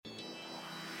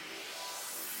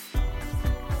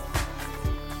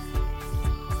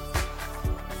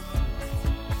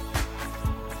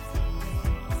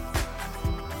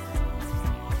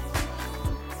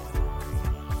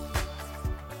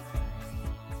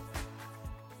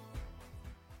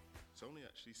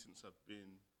actually since I've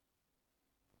been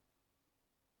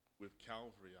with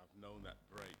Calvary, I've known that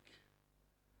break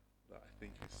that I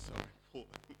think is so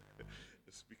important.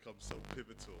 It's become so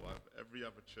pivotal. Every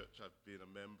other church I've been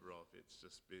a member of, it's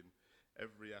just been,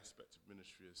 every aspect of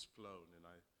ministry has flown, and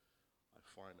I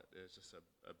find that there's just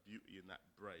a beauty in that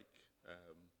break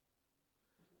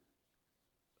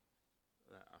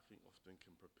that I think often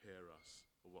can prepare us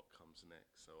for what comes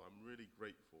next. So I'm really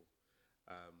grateful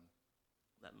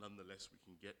that nonetheless we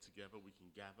can get together, we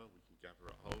can gather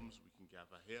at homes, we can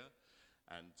gather here,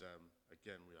 and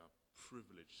again, we are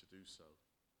privileged to do so.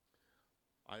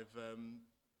 I've,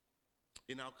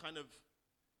 in our kind of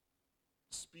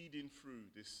speeding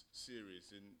through this series,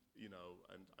 and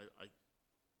I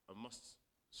must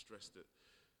stress that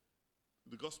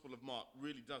the Gospel of Mark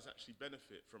really does actually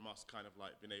benefit from us kind of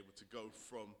like being able to go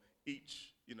from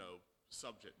each,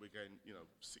 subject. We're going,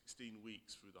 16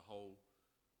 weeks through the whole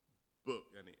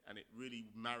book, and it really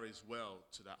marries well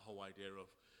to that whole idea of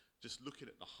just looking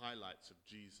at the highlights of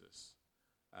Jesus.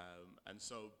 And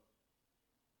so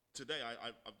today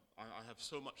I have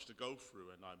so much to go through,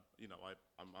 and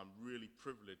I'm really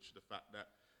privileged the fact that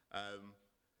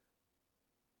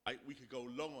we could go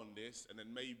long on this and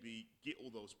then maybe get all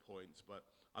those points, but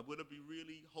I'm going to be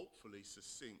really, hopefully,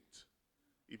 succinct,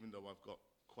 even though I've got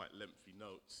quite lengthy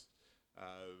notes,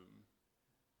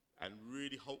 and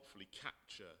really hopefully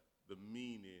capture the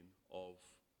meaning of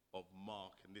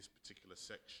Mark in this particular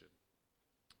section.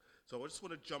 So I just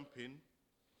want to jump in.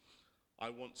 I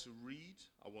want to read,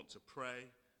 I want to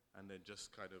pray, and then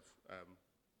just kind of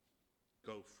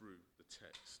go through the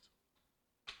text.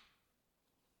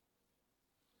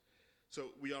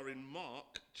 So we are in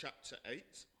Mark chapter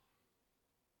 8,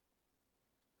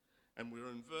 and we're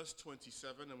in verse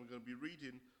 27, and we're going to be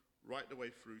reading right the way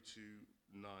through to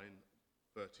 9:33,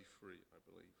 I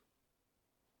believe.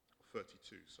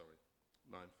 32, sorry,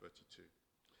 9:32.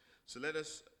 So let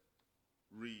us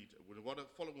read.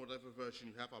 Following whatever version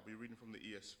you have, I'll be reading from the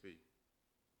ESV.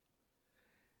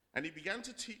 And he began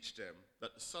to teach them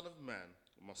that the Son of Man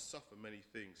must suffer many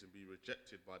things and be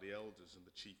rejected by the elders and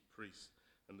the chief priests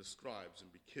and the scribes,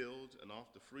 and be killed, and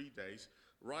after 3 days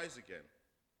rise again.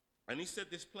 And he said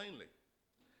this plainly.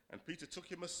 And Peter took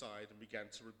him aside and began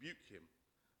to rebuke him.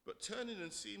 But turning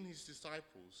and seeing his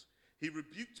disciples, he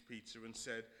rebuked Peter and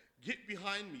said, "Get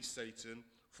behind me, Satan,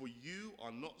 for you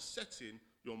are not setting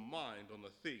your mind on the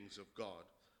things of God,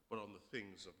 but on the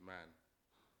things of man."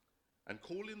 And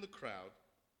calling the crowd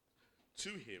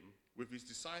to him with his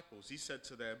disciples, he said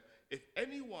to them, "If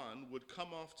anyone would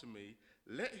come after me,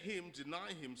 let him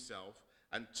deny himself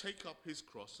and take up his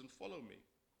cross and follow me.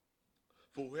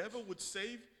 For whoever would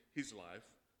save his life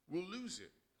will lose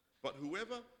it, but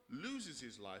whoever loses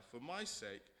his life for my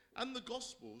sake and the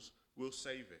gospel's will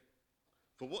save it.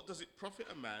 For what does it profit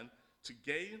a man to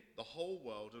gain the whole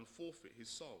world and forfeit his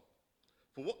soul?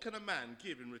 For what can a man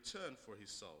give in return for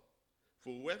his soul?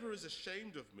 For whoever is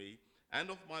ashamed of me and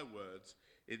of my words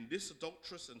in this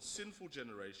adulterous and sinful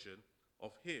generation,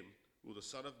 of him will the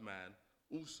Son of Man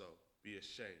also be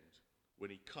ashamed when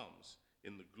he comes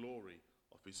in the glory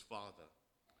of his Father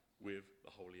with the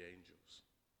holy angels."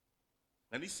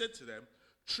 And he said to them,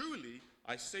 "Truly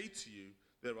I say to you,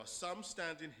 there are some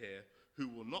standing here who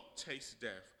will not taste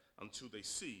death until they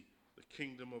see the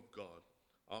kingdom of God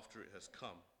after it has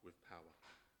come with power."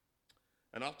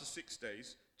 And after 6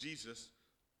 days, Jesus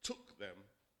took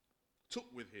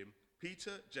with him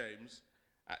Peter, James,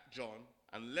 and John,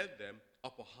 and led them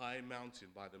up a high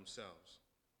mountain by themselves.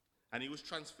 And he was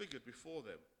transfigured before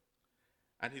them,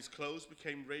 and his clothes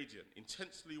became radiant,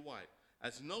 intensely white,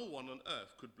 as no one on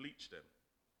earth could bleach them.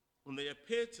 And they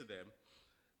appeared to them,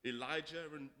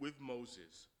 Elijah and with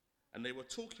Moses, and they were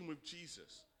talking with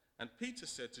Jesus. And Peter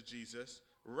said to Jesus,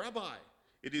 "Rabbi,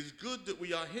 it is good that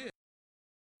we are here.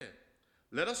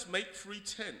 Let us make 3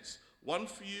 tents, one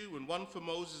for you and one for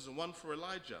Moses and one for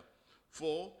Elijah."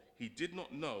 For he did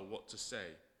not know what to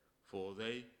say, for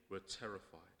they were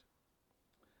terrified.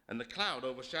 And the cloud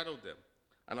overshadowed them,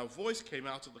 and a voice came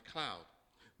out of the cloud,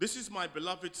 "This is my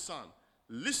beloved Son,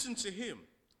 listen to him."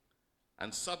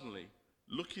 And suddenly,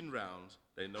 looking round,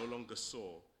 they no longer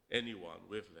saw anyone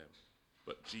with them,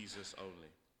 but Jesus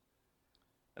only.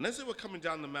 And as they were coming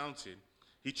down the mountain,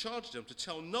 he charged them to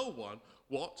tell no one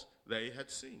what they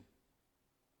had seen,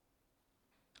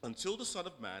 until the Son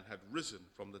of Man had risen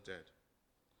from the dead.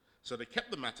 So they kept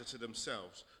the matter to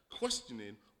themselves,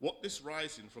 questioning what this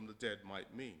rising from the dead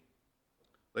might mean.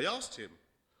 They asked him,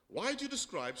 "Why do the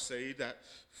scribes say that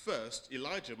first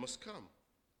Elijah must come?"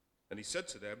 And he said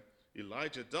to them,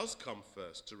 "Elijah does come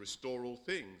first to restore all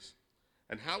things.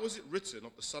 And how is it written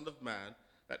of the Son of Man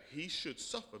that he should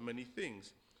suffer many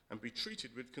things and be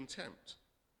treated with contempt.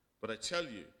 But I tell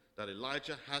you that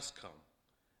Elijah has come,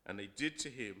 and they did to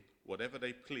him whatever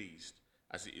they pleased,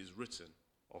 as it is written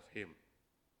of him."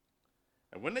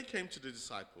 And when they came to the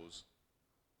disciples,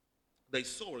 they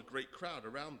saw a great crowd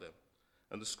around them,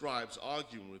 and the scribes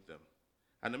arguing with them.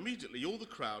 And immediately all the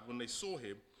crowd, when they saw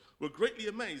him, were greatly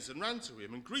amazed and ran to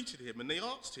him and greeted him, and they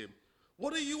asked him,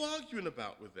 "What are you arguing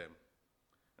about with them?"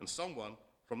 And someone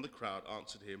from the crowd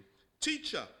answered him,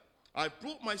 "Teacher, I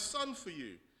brought my son for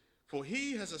you, for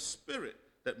he has a spirit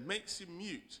that makes him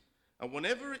mute, and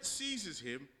whenever it seizes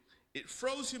him, it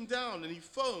throws him down, and he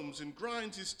foams and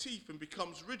grinds his teeth and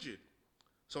becomes rigid.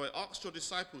 So I asked your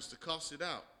disciples to cast it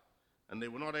out, and they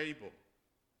were not able."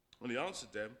 And he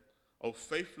answered them, "O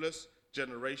faithless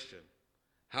generation,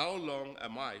 how long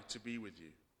am I to be with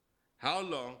you? How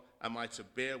long am I to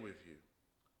bear with you?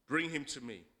 Bring him to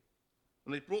me."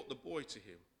 And they brought the boy to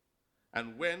him.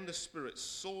 And when the spirit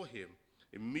saw him,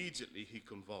 immediately he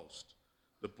convulsed.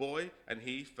 The boy and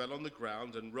he fell on the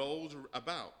ground and rolled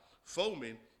about,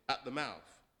 foaming at the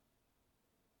mouth.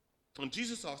 And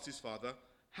Jesus asked his father,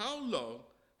 "How long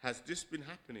has this been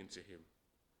happening to him?"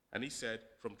 And he said,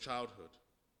 "From childhood.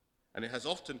 And it has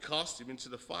often cast him into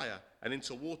the fire and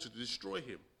into water to destroy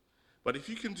him. But if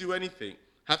you can do anything,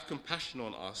 have compassion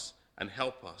on us and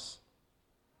help us."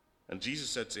 And Jesus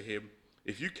said to him,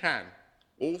 "If you can,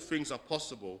 all things are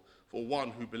possible for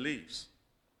one who believes."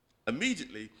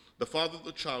 Immediately, the father of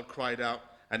the child cried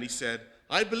out, and he said,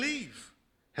 "I believe.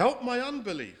 Help my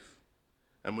unbelief."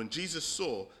 And when Jesus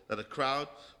saw that a crowd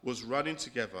was running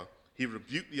together, he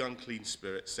rebuked the unclean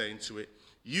spirit, saying to it,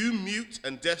 "You mute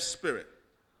and deaf spirit,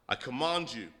 I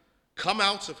command you, come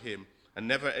out of him and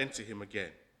never enter him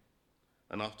again."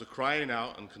 And after crying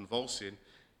out and convulsing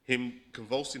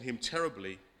him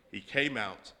terribly, he came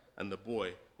out, and the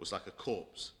boy was like a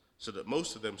corpse, so that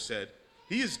most of them said,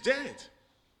 "He is dead."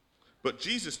 But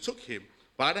Jesus took him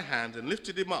by the hand and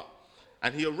lifted him up,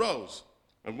 and he arose.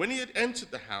 And when he had entered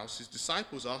the house, his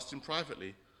disciples asked him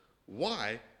privately,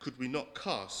 "Why could we not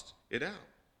cast it out?"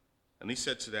 And he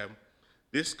said to them,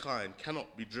 "This kind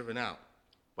cannot be driven out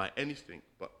by anything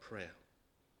but prayer."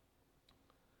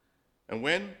 And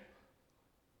when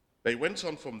they went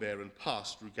on from there and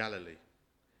passed through Galilee,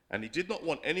 and he did not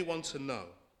want anyone to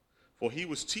know, for he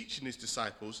was teaching his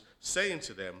disciples, saying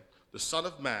to them, "The Son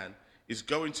of Man is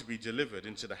going to be delivered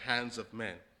into the hands of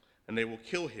men, and they will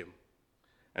kill him.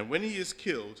 And when he is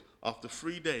killed, after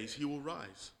 3 days he will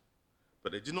rise."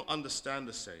 But they did not understand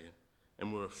the saying,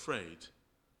 and were afraid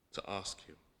to ask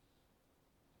him.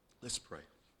 Let's pray.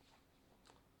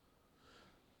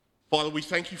 Father, we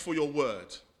thank you for your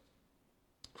word,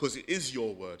 because it is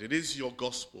your word, it is your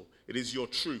gospel, it is your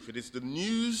truth, it is the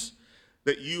news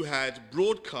that you had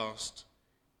broadcast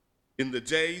in the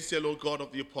days, dear Lord God,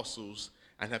 of the apostles,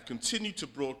 and have continued to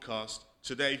broadcast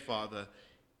today, Father,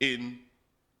 in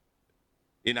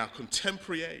our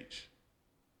contemporary age.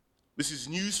 This is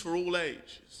news for all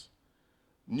ages.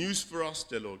 News for us,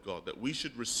 dear Lord God, that we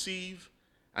should receive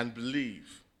and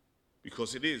believe,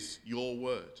 because it is your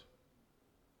word.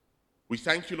 We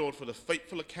thank you, Lord, for the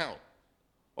faithful account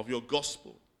of your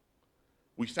gospel.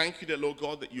 We thank you, dear Lord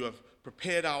God, that you have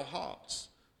prepared our hearts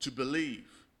to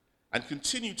believe and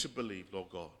continue to believe, Lord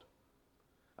God.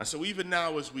 And so even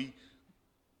now, as we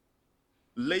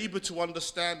labor to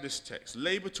understand this text,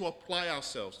 labor to apply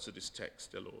ourselves to this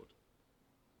text, dear Lord,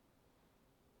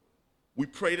 we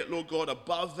pray that, Lord God,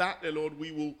 above that, dear Lord,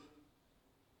 we will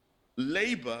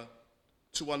labor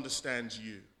to understand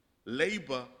you,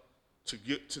 labor to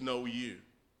get to know you.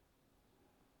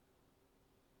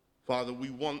 Father, we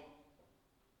want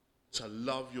to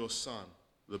love your Son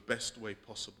the best way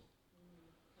possible.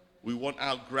 We want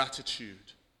our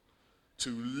gratitude to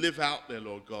live out there,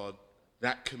 Lord God,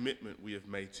 that commitment we have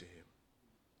made to him.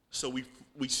 So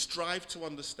we strive to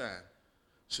understand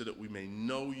so that we may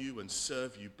know you and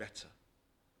serve you better.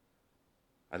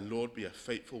 And Lord, be a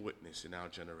faithful witness in our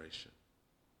generation.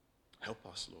 Help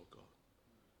us, Lord God,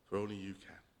 for only you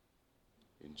can.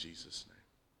 In Jesus'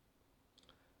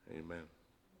 name, amen.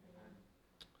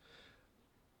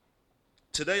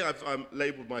 Today I've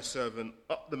labeled my sermon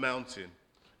Up the Mountain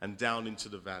and Down into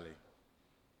the Valley.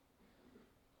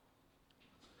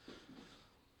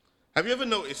 Have you ever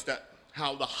noticed that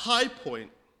how the high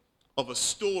point of a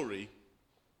story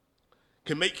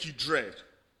can make you dread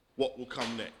what will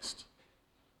come next?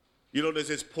 You know, there's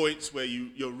these points where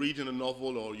you're reading a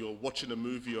novel or you're watching a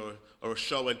movie or a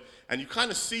show, and you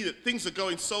kind of see that things are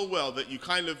going so well that you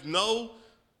kind of know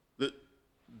that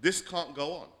this can't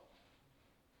go on.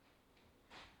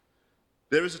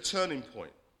 There is a turning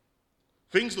point.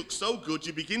 Things look so good,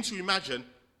 you begin to imagine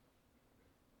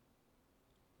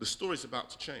the story's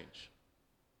about to change.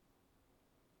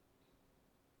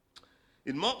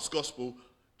 In Mark's gospel,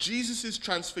 Jesus'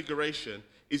 transfiguration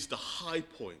is the high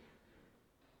point.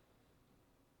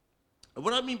 And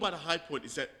what I mean by the high point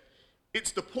is that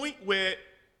it's the point where,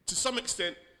 to some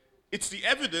extent, it's the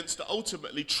evidence that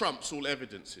ultimately trumps all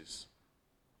evidences.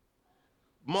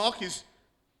 Mark is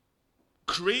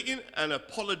creating an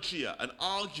apologia, an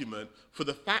argument for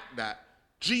the fact that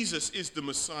Jesus is the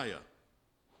Messiah.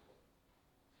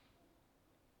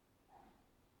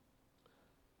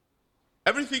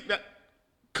 Everything that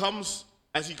comes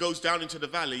as he goes down into the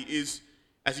valley is,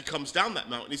 as he comes down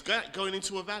that mountain, he's going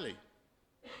into a valley.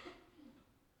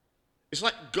 It's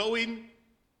like going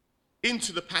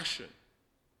into the Passion.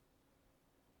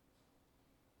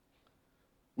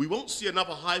 We won't see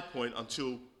another high point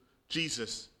until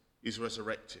Jesus is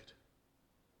resurrected.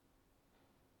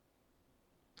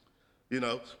 You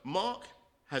know, Mark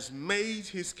has made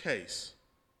his case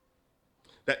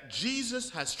that Jesus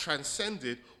has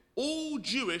transcended all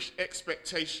Jewish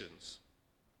expectations,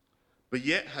 but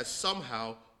yet has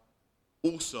somehow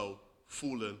also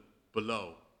fallen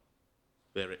below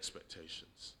their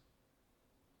expectations.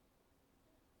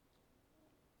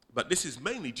 But this is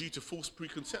mainly due to false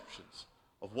preconceptions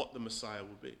of what the Messiah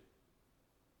will be.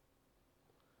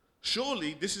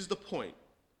 Surely this is the point.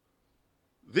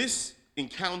 This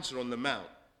encounter on the Mount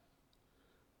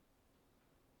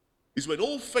is when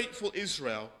all faithful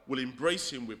Israel will embrace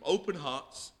him with open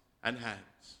hearts and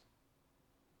hands.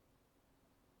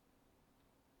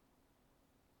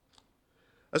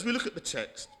 As we look at the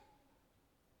text,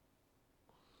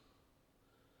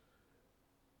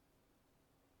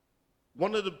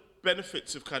 one of the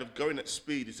benefits of kind of going at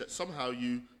speed is that somehow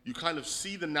you kind of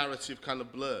see the narrative kind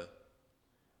of blur.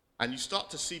 And you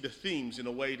start to see the themes in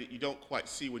a way that you don't quite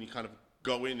see when you kind of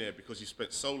go in there, because you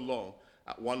spent so long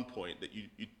at one point that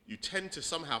you tend to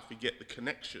somehow forget the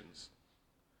connections.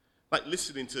 Like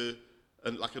listening to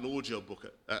like an audio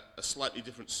book at a slightly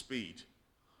different speed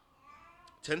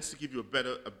tends to give you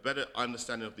a better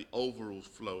understanding of the overall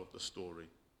flow of the story.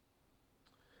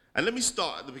 And let me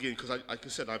start at the beginning, because like I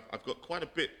said, I've got quite a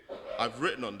bit I've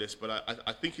written on this, but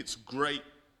I think it's great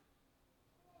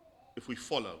if we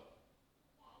follow.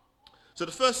 So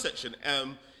the first section,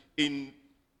 in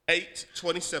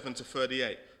 8:27 to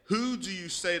 38, who do you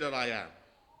say that I am?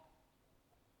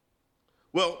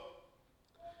 Well,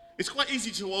 it's quite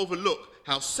easy to overlook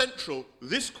how central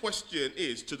this question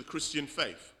is to the Christian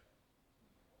faith.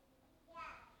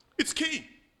 It's key.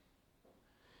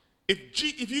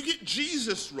 If you get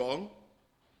Jesus wrong,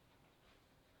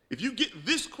 if you get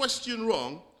this question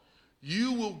wrong,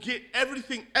 you will get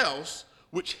everything else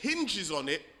which hinges on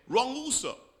it wrong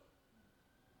also.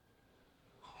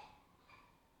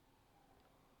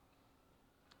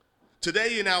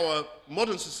 Today in our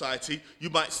modern society,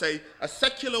 you might say a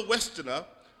secular Westerner,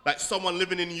 like someone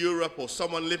living in Europe or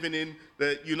someone living in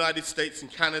the United States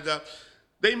and Canada,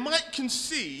 they might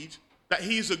concede that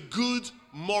he is a good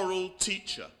moral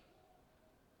teacher.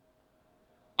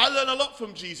 I learned a lot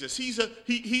from Jesus.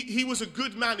 He was a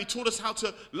good man. He taught us how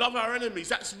to love our enemies.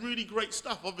 That's really great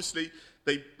stuff. Obviously,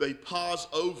 they pass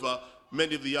over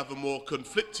many of the other more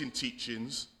conflicting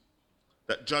teachings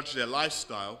that judge their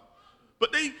lifestyle.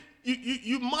 But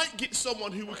you might get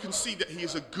someone who would concede that he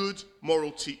is a good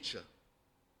moral teacher.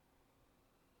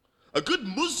 A good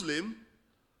Muslim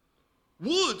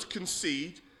would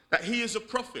concede that he is a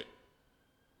prophet.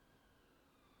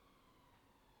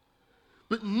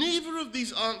 But neither of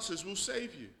these answers will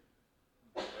save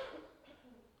you.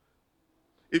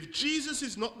 If Jesus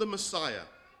is not the Messiah,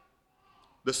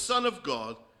 the Son of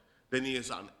God, then he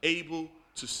is unable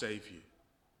to save you.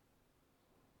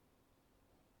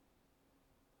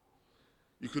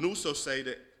 You can also say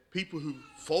that people who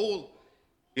fall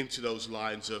into those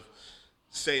lines of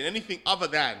saying anything other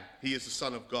than he is the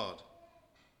Son of God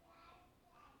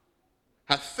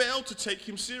have failed to take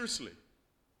him seriously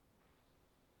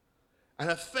and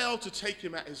have failed to take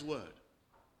him at his word.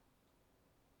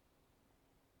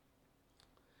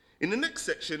 In the next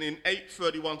section, in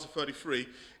 8:31 to 33,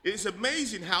 it's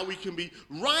amazing how we can be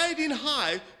riding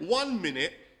high 1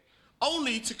 minute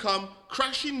only to come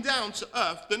crashing down to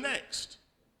earth the next.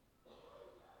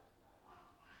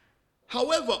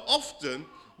 However, often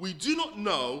we do not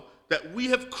know that we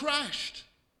have crashed.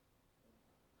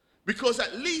 Because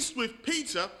at least with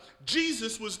Peter,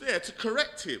 Jesus was there to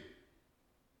correct him.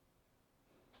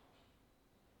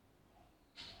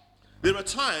 There are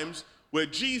times where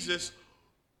Jesus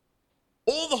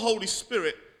or the Holy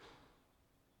Spirit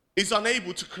is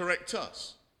unable to correct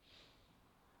us,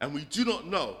 and we do not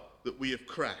know that we have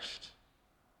crashed.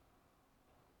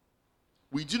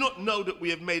 we do not know that we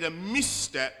have made a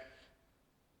misstep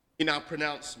in our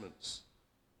pronouncements.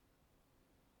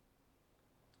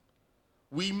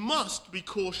 We must be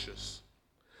cautious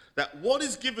that what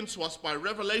is given to us by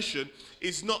revelation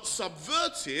is not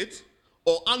subverted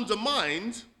or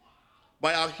undermined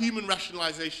by our human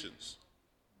rationalizations.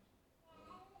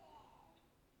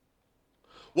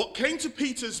 What came to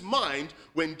Peter's mind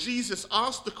when Jesus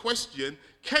asked the question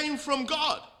came from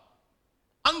God,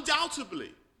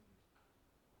 undoubtedly.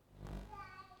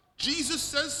 Jesus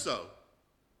says so.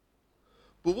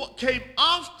 But what came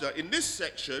after in this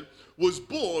section was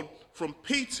born from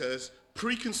Peter's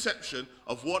preconception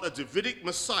of what a Davidic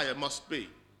Messiah must be.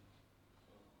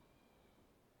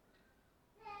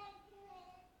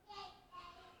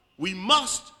 We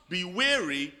must be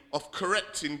wary of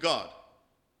correcting God.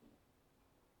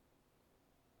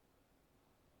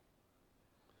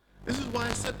 This is why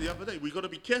I said the other day, we've got to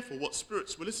be careful what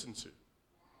spirits we listen to.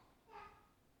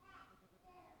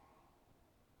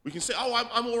 We can say, oh,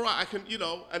 I'm all right, I can,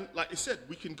 and like I said,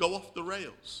 we can go off the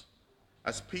rails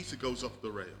as Peter goes off the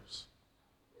rails.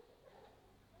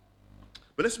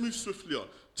 But let's move swiftly on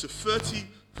to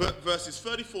verses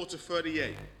 34 to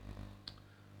 38.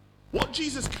 What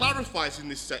Jesus clarifies in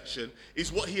this section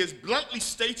is what he has bluntly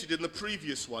stated in the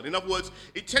previous one. In other words,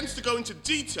 it tends to go into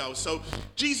detail. So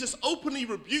Jesus openly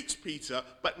rebukes Peter,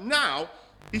 but now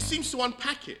he seems to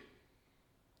unpack it.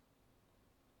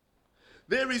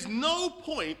 There is no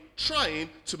point trying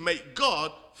to make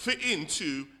God fit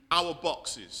into our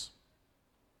boxes.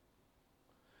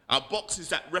 Our box is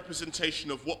that representation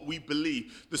of what we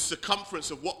believe, the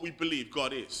circumference of what we believe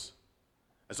God is.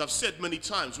 As I've said many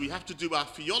times, we have to do our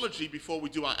theology before we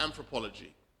do our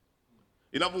anthropology.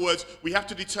 In other words, we have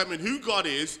to determine who God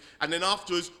is, and then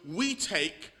afterwards, we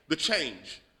take the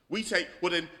change. We take,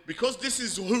 well then, because this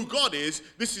is who God is,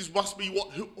 must be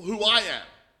who I am.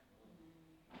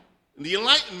 And the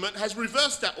Enlightenment has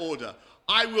reversed that order.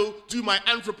 I will do my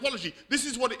anthropology. This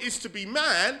is what it is to be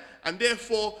man, and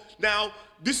therefore, now,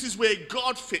 this is where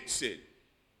God fits in.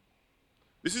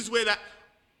 This is where that,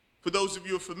 for those of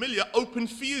you who are familiar, open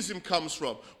theism comes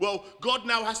from. Well, God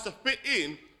now has to fit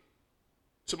in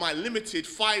to my limited,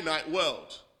 finite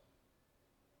world.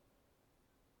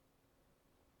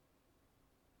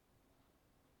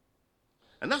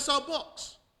 And that's our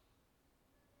box.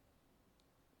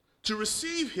 To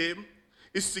receive him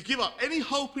is to give up any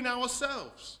hope in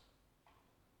ourselves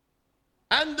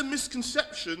and the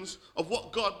misconceptions of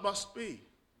what God must be.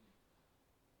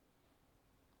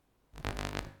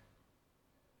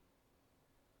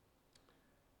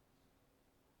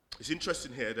 It's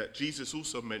interesting here that Jesus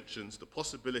also mentions the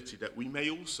possibility that we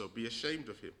may also be ashamed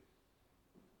of him.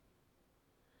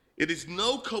 It is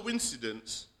no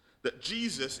coincidence that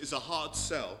Jesus is a hard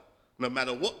sell no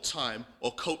matter what time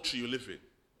or culture you live in.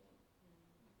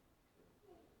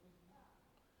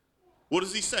 What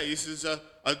does he say? This is an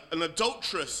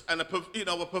adulterous and a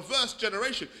perverse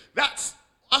generation. That's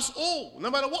us all,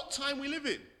 no matter what time we live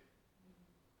in.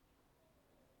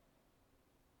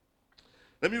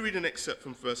 Let me read an excerpt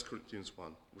from 1 Corinthians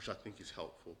 1, which I think is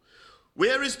helpful.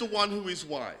 Where is the one who is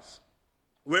wise?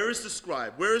 Where is the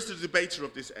scribe? Where is the debater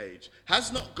of this age?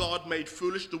 Has not God made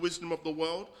foolish the wisdom of the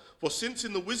world? For since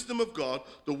in the wisdom of God,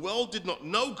 the world did not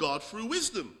know God through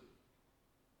wisdom,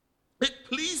 it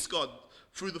pleased God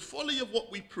through the folly of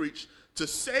what we preach to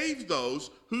save those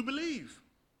who believe.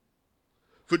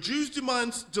 For Jews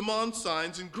demand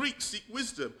signs and Greeks seek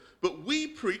wisdom, but we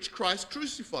preach Christ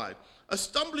crucified, a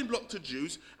stumbling block to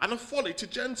Jews and a folly to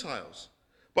Gentiles.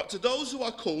 But to those who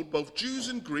are called, both Jews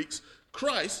and Greeks,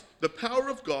 Christ, the power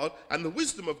of God and the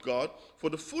wisdom of God, for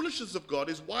the foolishness of God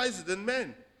is wiser than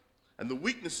men, and the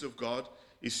weakness of God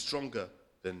is stronger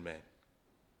than men.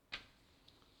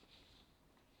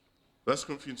 1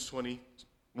 Corinthians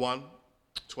 21,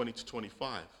 20 to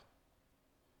 25.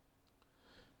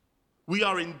 We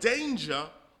are in danger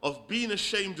of being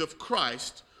ashamed of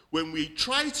Christ when we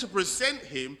try to present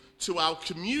him to our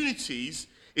communities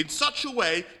in such a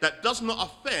way that does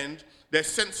not offend their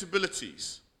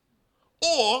sensibilities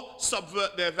or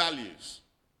subvert their values.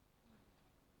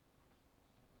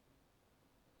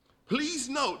 Please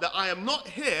note that I am not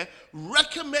here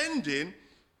recommending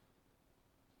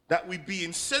that we be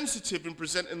insensitive in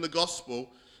presenting the gospel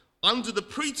under the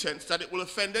pretense that it will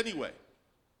offend anyway.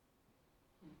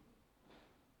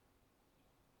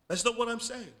 That's not what I'm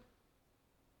saying.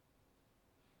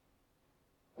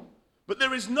 But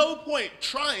there is no point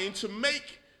trying to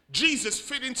make Jesus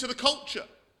fit into the culture.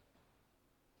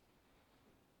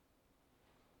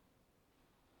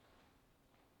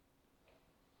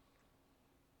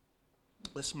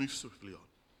 Let's move swiftly on.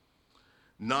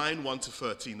 9, 1 to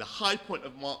 13, the high point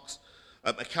of Mark's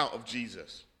account of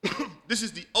Jesus. This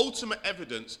is the ultimate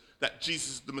evidence that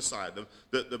Jesus is the Messiah,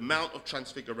 the Mount of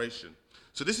Transfiguration.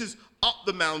 So this is up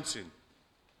the mountain.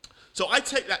 So I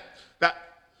take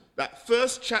that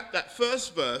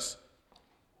first verse,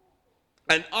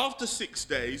 and after 6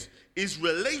 days is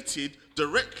related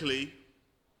directly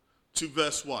to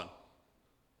verse 1.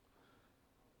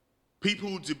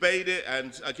 People debate it,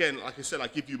 and again, like I said, I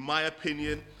give you my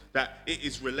opinion that it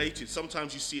is related.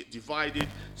 Sometimes you see it divided.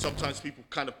 Sometimes people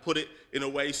kind of put it in a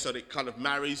way so that it kind of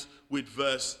marries with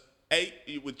verse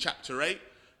 8, with chapter 8.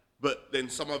 But then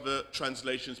some other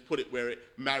translations put it where it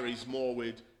marries more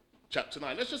with chapter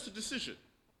 9. That's just a decision.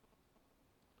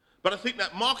 But I think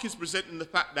that Mark is presenting the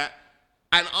fact that,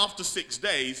 and after 6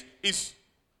 days, is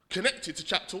connected to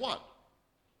chapter 1.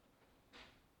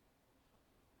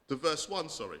 To verse 1,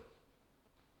 sorry.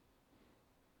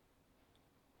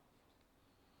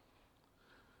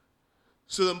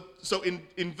 So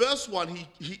in verse 1,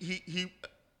 he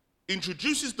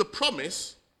introduces the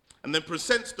promise and then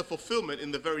presents the fulfillment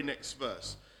in the very next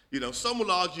verse. You know, some will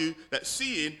argue that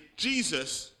seeing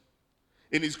Jesus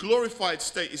in his glorified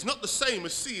state is not the same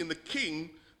as seeing the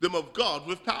kingdom of God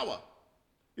with power.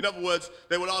 In other words,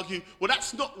 they would argue, well,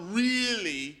 that's not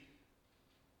really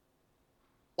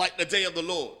like the day of the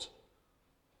Lord.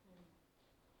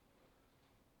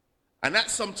 And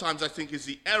that sometimes, I think, is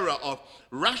the error of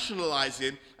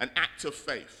rationalizing an act of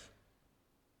faith.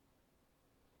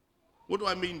 What do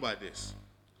I mean by this?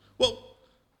 Well,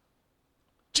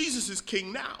 Jesus is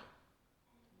king now.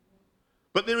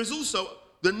 But there is also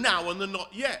the now and the not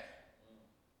yet.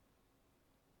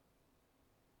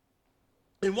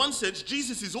 In one sense,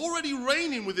 Jesus is already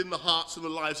reigning within the hearts and the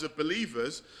lives of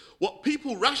believers. What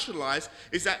people rationalize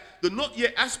is that the not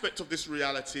yet aspect of this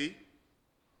reality,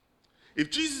 if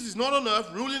Jesus is not on earth,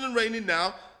 ruling and reigning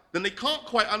now, then they can't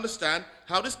quite understand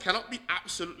how this cannot be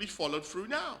absolutely followed through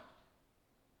now.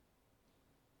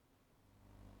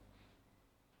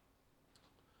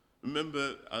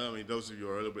 Remember, I mean, those of you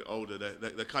who are a little bit older,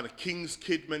 the kind of king's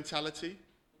kid mentality.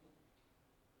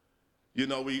 You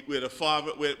know, we're the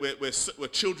father, we're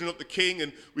children of the king,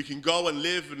 and we can go and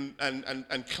live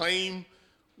and claim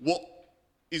what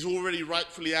is already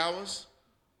rightfully ours.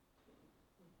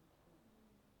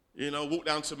 You know, walk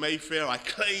down to Mayfair, I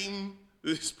claim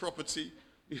this property,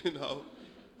 you know.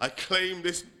 I claim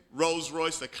this Rolls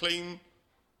Royce, I claim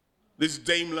this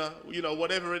Daimler, you know,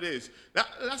 whatever it is.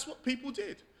 That's what people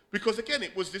did. Because again,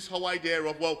 it was this whole idea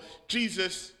of, well,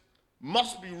 Jesus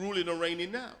must be ruling and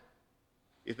reigning now.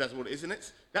 If that's what it is, and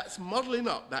that's modeling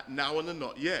up that now and the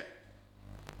not yet.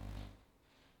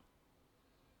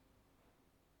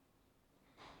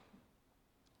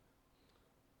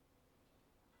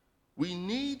 We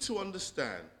need to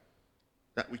understand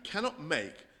that we cannot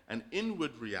make an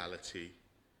inward reality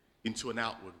into an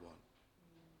outward one.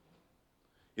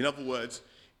 In other words,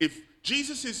 if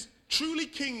Jesus is truly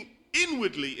king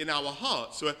inwardly in our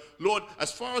hearts, so Lord,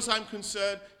 as far as I'm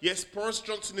concerned, yes, Boris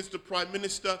Johnson is the prime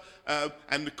minister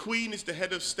and the Queen is the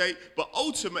head of state, but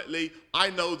ultimately I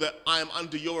know that I am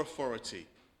under your authority.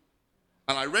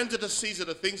 And I render to Caesar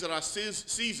the things that are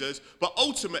Caesar's, but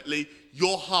ultimately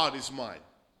your heart is mine.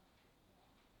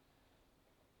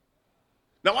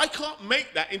 Now, I can't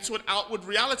make that into an outward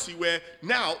reality where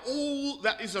now all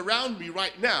that is around me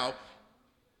right now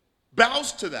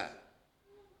bows to that.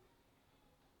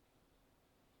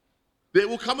 There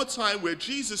will come a time where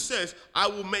Jesus says, I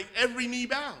will make every knee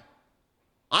bow.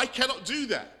 I cannot do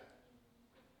that.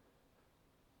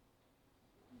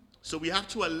 So we have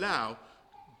to allow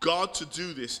God to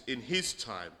do this in his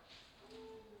time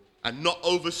and not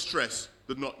overstress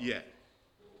the not yet.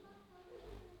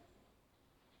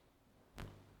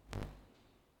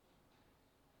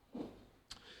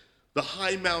 The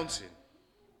high mountain.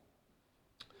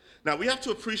 Now, we have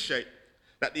to appreciate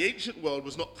that the ancient world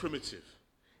was not primitive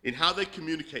in how they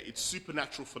communicated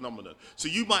supernatural phenomena. So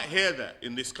you might hear that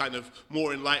in this kind of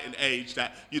more enlightened age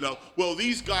that, you know, well,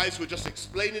 these guys were just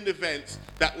explaining events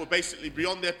that were basically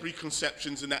beyond their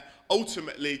preconceptions, and that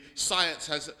ultimately science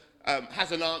has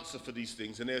an answer for these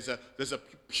things. And there's a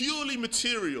purely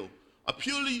material, a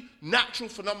purely natural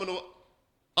phenomenal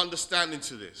understanding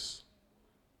to this.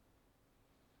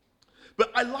 But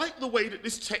I like the way that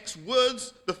this text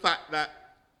words the fact that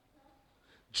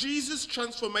Jesus'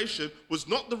 transformation was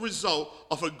not the result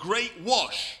of a great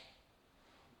wash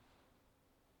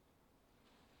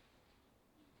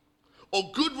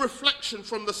or good reflection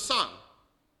from the sun.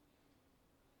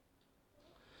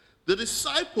 The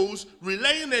disciples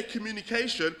relay in their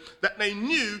communication that they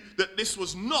knew that this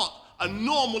was not a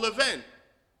normal event.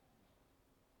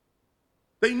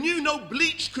 They knew no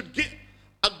bleach could get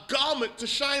a garment to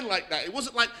shine like that. It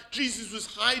wasn't like Jesus was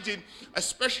hiding a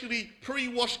specially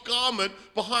pre-washed garment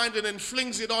behind and then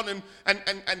flings it on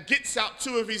and gets out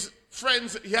two of his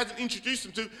friends that he hadn't introduced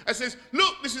them to and says,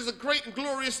 look, this is a great and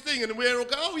glorious thing. And we're all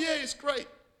go, oh yeah, it's great.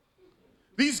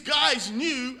 These guys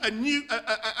knew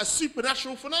a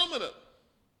supernatural phenomenon.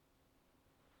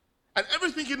 And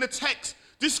everything in the text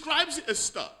describes it as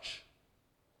such.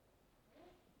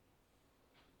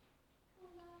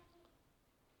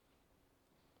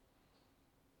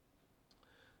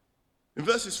 In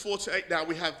verses 4 to 8 now,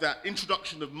 we have that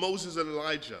introduction of Moses and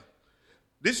Elijah.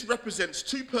 This represents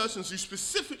two persons who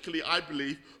specifically, I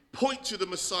believe, point to the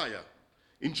Messiah.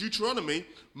 In Deuteronomy,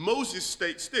 Moses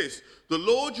states this, the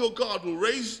Lord your God will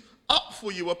raise up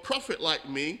for you a prophet like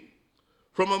me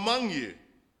from among you,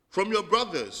 from your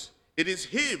brothers. It is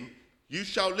him you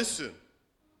shall listen.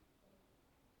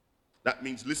 That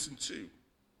means listen to.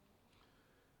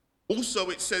 Also,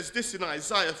 it says this in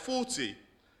Isaiah 40,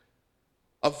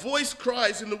 a voice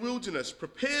cries in the wilderness,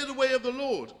 prepare the way of the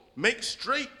Lord, make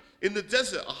straight in the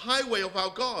desert a highway of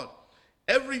our God.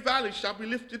 Every valley shall be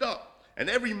lifted up, and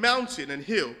every mountain and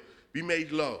hill be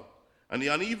made low, and the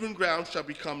uneven ground shall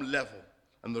become level,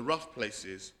 and the rough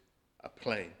places a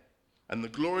plain. And the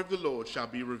glory of the Lord shall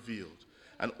be revealed,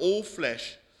 and all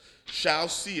flesh shall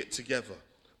see it together,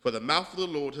 for the mouth of the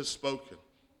Lord has spoken.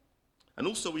 And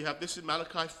also we have this in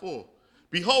Malachi 4.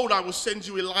 Behold, I will send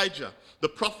you Elijah, the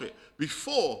prophet,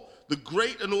 before the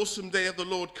great and awesome day of the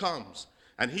Lord comes,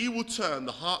 and he will turn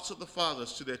the hearts of the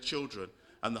fathers to their children,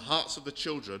 and the hearts of the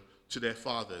children to their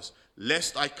fathers,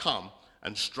 lest I come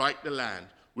and strike the land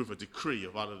with a decree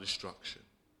of utter destruction.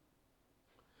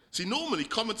 See, normally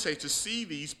commentators see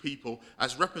these people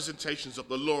as representations of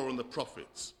the law and the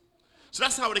prophets. So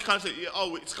that's how they kind of say,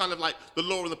 oh, it's kind of like the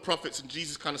law and the prophets and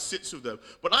Jesus kind of sits with them.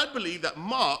 But I believe that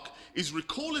Mark is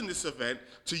recalling this event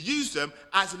to use them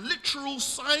as literal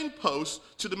signposts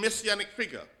to the messianic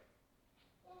figure.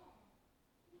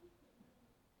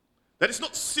 That it's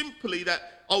not simply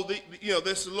that, oh,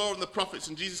 there's the law and the prophets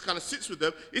and Jesus kind of sits with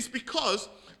them. It's because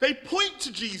they point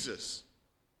to Jesus.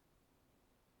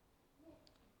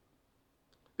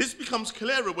 This becomes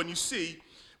clearer when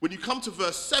you come to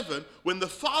verse 7, when the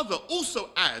Father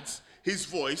also adds his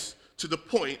voice to the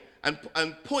point and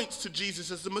points to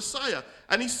Jesus as the Messiah.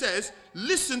 And he says,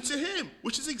 listen to him,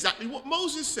 which is exactly what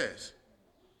Moses says.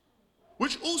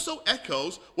 Which also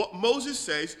echoes what Moses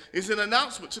says is an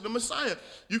announcement to the Messiah.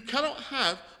 You cannot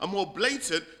have a more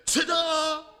blatant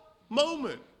ta-da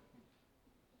moment.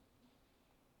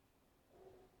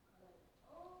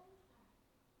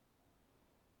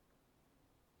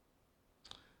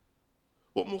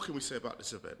 What more can we say about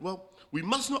this event? Well, we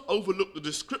must not overlook the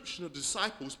description of the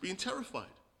disciples being terrified.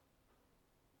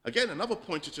 Again, another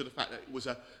pointer to the fact that it was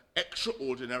an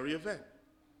extraordinary event.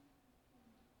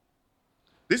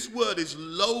 This word is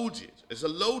loaded. It's a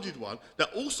loaded one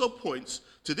that also points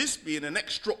to this being an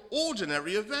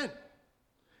extraordinary event.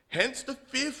 Hence the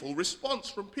fearful response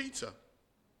from Peter.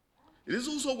 It is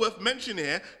also worth mentioning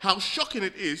here how shocking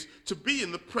it is to be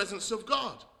in the presence of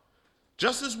God.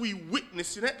 Just as we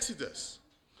witness in Exodus.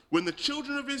 When the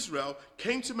children of Israel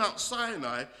came to Mount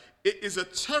Sinai, it is a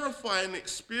terrifying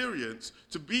experience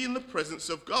to be in the presence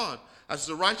of God, as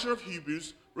the writer of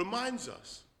Hebrews reminds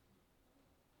us.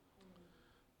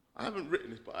 I haven't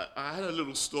written it, but I had a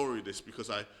little story of this because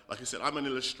like I said, I'm an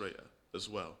illustrator as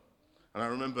well. And I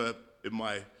remember in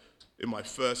my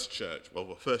first church, well,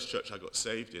 the first church I got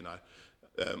saved in,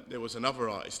 there was another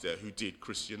artist there who did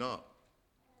Christian art.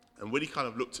 And when he kind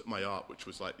of looked at my art, which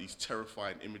was like these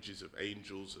terrifying images of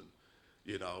angels and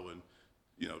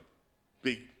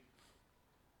big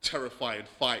terrifying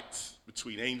fights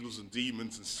between angels and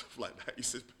demons and stuff like that, he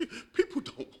said, people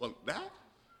don't want that.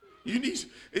 You need,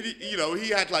 he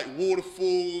had like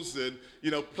waterfalls and,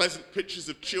 pleasant pictures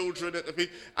of children at the thing.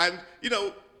 And,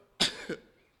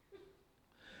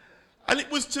 and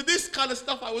it was to this kind of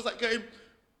stuff I was like going,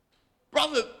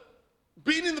 brother,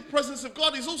 being in the presence of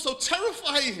God is also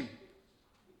terrifying.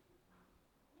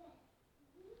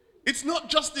 It's not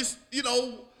just this,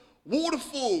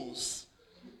 waterfalls.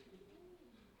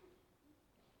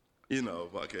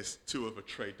 But I guess two of a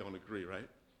trade don't agree, right?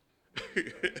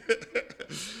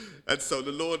 And so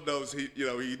the Lord knows he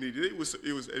needed it. It was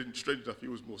strange enough, he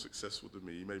was more successful than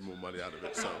me. He made more money out of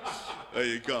it. So there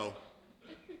you go.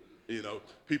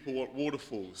 People want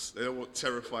waterfalls. They don't want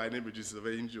terrifying images of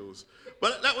angels.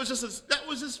 But that was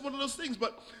just one of those things.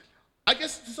 But I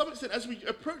guess to some extent, as we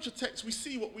approach a text, we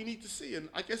see what we need to see. And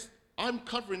I guess I'm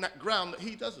covering that ground that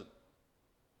he doesn't.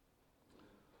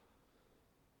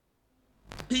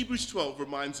 Hebrews 12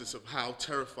 reminds us of how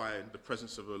terrifying the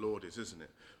presence of the Lord is, isn't it?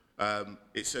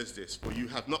 it says this, "For you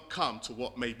have not come to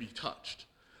what may be touched,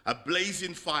 a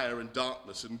blazing fire and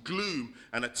darkness and gloom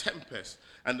and a tempest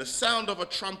and the sound of a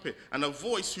trumpet and a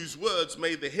voice whose words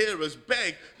made the hearers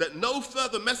beg that no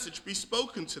further message be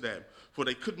spoken to them, for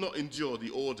they could not endure the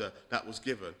order that was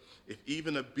given. If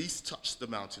even a beast touched the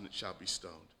mountain, it shall be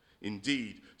stoned.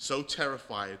 Indeed, so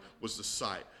terrifying was the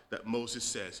sight that Moses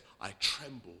says, I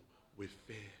tremble with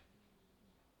fear."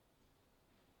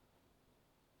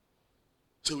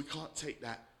 So we can't take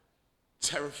that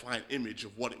terrifying image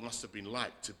of what it must have been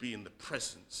like to be in the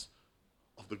presence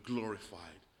of the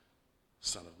glorified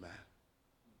Son of Man.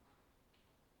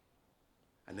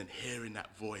 And then hearing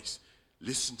that voice,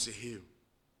 listen to him.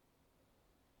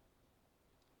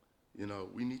 You know,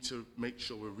 we need to make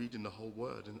sure we're reading the whole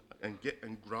word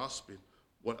and grasping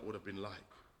what it would have been like.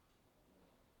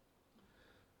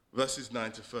 Verses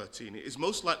 9 to 13. It is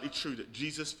most likely true that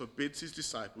Jesus forbids his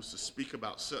disciples to speak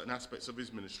about certain aspects of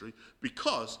his ministry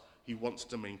because he wants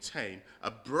to maintain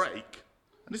a break,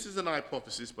 and this is an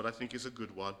hypothesis, but I think it's a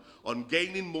good one, on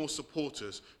gaining more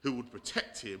supporters who would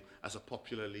protect him as a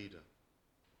popular leader.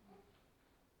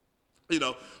 You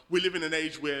know, we live in an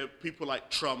age where people like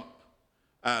Trump,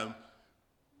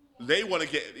 they want to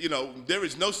get, you know, there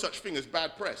is no such thing as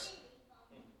bad press.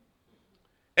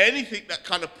 Anything that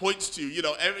kind of points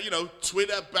to,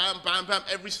 Twitter, bam, bam, bam,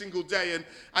 every single day.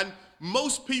 And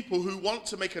most people who want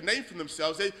to make a name for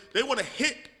themselves, they want to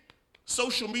hit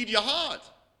social media hard.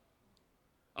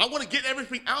 I want to get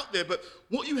everything out there. But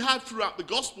what you have throughout the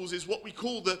Gospels is what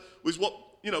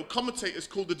commentators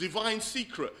call the divine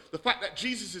secret. The fact that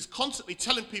Jesus is constantly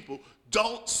telling people,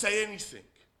 don't say anything.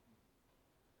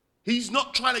 He's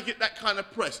not trying to get that kind of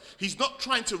press. He's not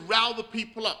trying to rile the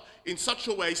people up in such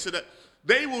a way so that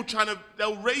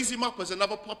they'll raise him up as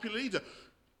another popular leader.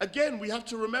 Again, we have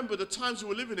to remember the times we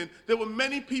were living in, there were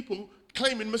many people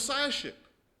claiming messiahship.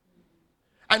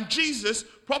 And Jesus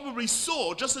probably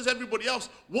saw, just as everybody else,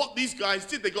 what these guys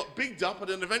did. They got bigged up, and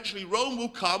then eventually Rome will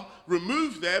come,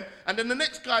 remove them, and then the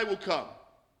next guy will come.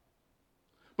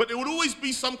 But there would always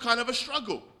be some kind of a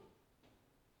struggle.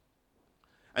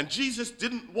 And Jesus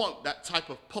didn't want that type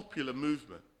of popular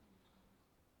movement.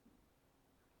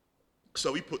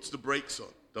 So he puts the brakes on.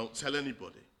 Don't tell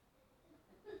anybody.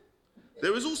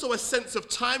 There is also a sense of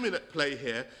timing at play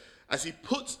here as he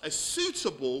puts a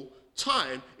suitable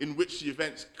time in which the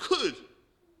events could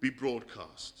be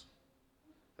broadcast.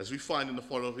 As we find in the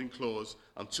following clause,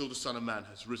 until the Son of Man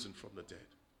has risen from the dead.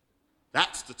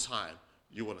 That's the time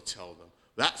you want to tell them.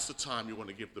 That's the time you want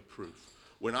to give the proof.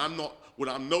 When I'm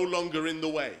no longer in the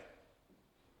way.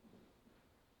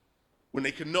 When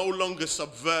they can no longer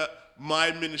subvert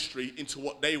my ministry into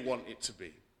what they want it to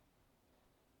be.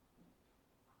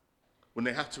 When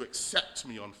they have to accept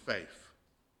me on faith.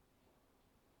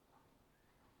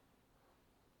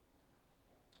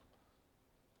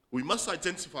 We must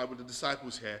identify with the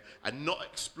disciples here and not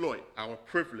exploit our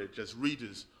privilege as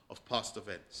readers of past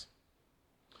events.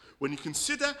 When you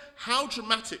consider how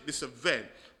dramatic this event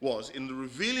was in the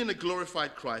revealing a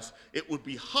glorified Christ, it would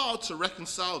be hard to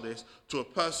reconcile this to a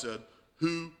person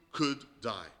who could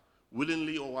die,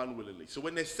 willingly or unwillingly. So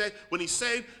when he's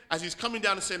saying, as he's coming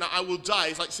down and saying, I will die,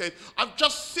 he's like saying, I've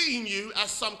just seen you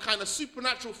as some kind of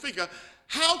supernatural figure.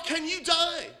 How can you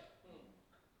die?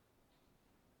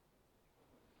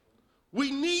 We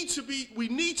need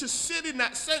to sit in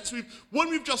that sense. When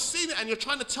we've just seen it and you're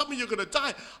trying to tell me you're going to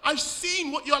die, I've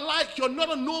seen what you're like. You're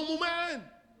not a normal man.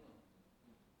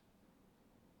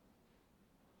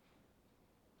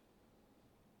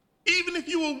 Even if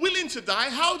you were willing to die,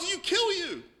 how do you kill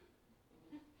you?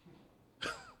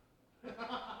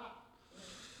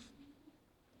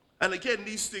 And again,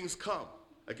 these things come.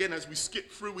 Again, as we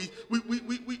skip through, we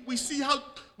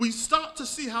start to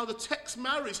see how the text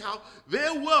marries, how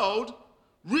their world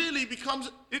really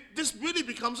becomes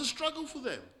a struggle for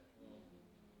them.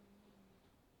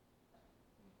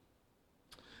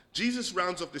 Jesus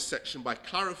rounds off this section by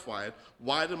clarifying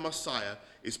why the Messiah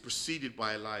is preceded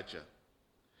by Elijah.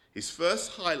 His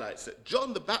first highlights that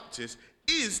John the Baptist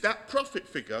is that prophet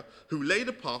figure who laid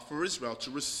a path for Israel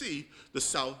to receive the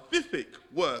salvific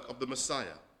work of the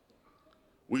Messiah.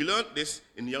 We learned this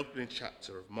in the opening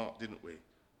chapter of Mark, didn't we?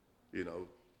 You know,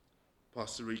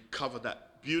 Pastor Reed covered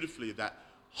that beautifully, that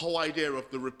whole idea of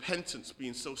the repentance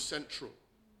being so central.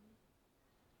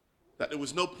 That there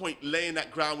was no point laying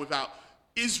that ground without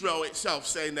Israel itself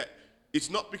saying that it's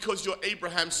not because you're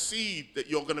Abraham's seed that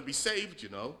you're going to be saved, you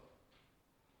know.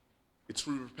 It's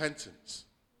through repentance.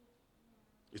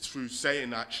 It's through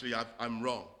saying, actually, I'm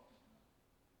wrong.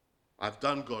 I've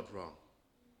done God wrong.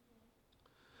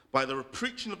 By the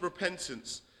preaching of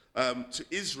repentance, to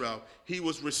Israel, he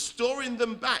was restoring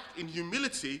them back in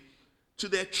humility to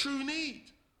their true need,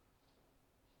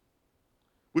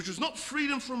 which was not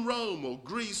freedom from Rome or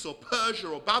Greece or Persia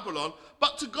or Babylon,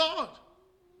 but to God.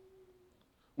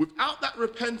 Without that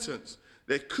repentance,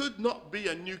 there could not be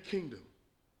a new kingdom.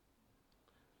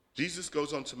 Jesus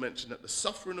goes on to mention that the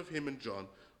suffering of him and John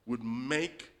would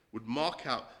mark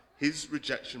out his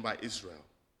rejection by Israel.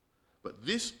 But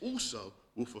this also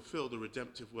will fulfill the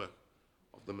redemptive work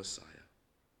of the Messiah.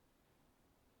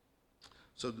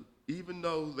 So even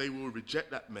though they will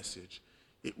reject that message,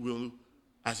 it will,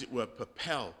 as it were,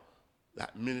 propel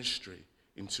that ministry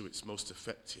into its most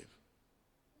effective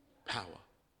power.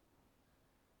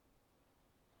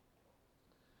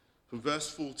 From verse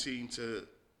 14 to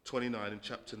 29 in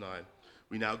chapter 9,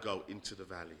 we now go into the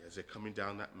valley as they're coming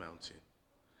down that mountain.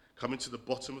 Coming to the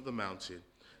bottom of the mountain,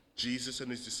 Jesus and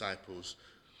his disciples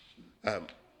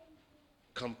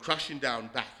come crashing down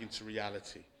back into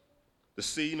reality. The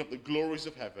scene of the glories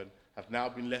of heaven have now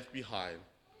been left behind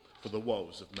for the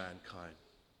woes of mankind.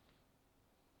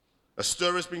 A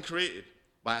stir has been created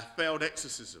by a failed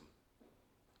exorcism.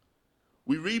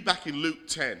 We read back in Luke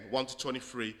 10,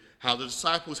 1-23, how the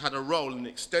disciples had a role in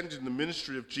extending the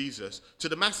ministry of Jesus to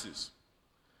the masses.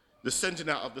 The sending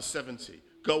out of the 70.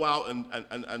 Go out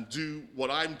and do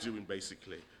what I'm doing,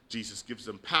 basically. Jesus gives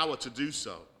them power to do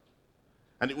so.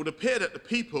 And it would appear that the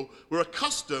people were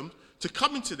accustomed to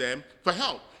coming to them for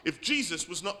help if Jesus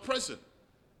was not present.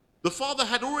 The Father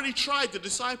had already tried the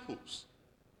disciples,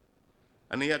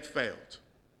 and he had failed.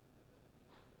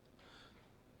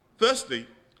 Firstly,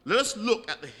 let us look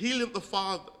at the healing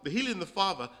the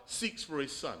Father seeks for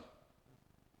his Son.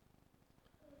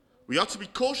 We are to be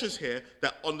cautious here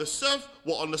that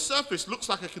what on the surface looks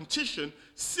like a condition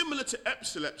similar to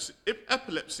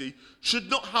epilepsy should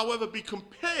not, however, be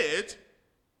compared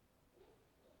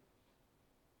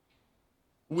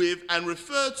with and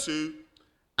referred to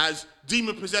as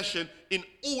demon possession in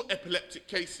all epileptic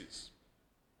cases.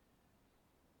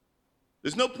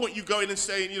 There's no point you going and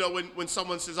saying, when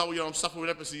someone says, I'm suffering with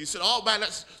epilepsy, you said, oh man,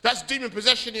 that's demon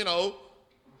possession,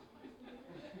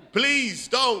 Please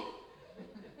don't.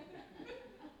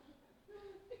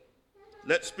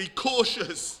 Let's be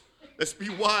cautious. Let's be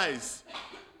wise.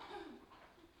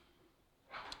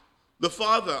 The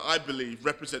Father, I believe,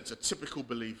 represents a typical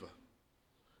believer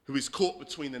who is caught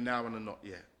between the now and the not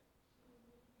yet.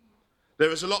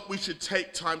 There is a lot we should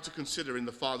take time to consider in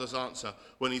the Father's answer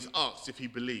when he's asked if he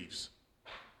believes.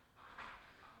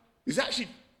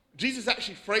 Jesus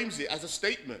actually frames it as a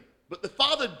statement, but the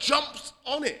Father jumps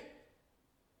on it.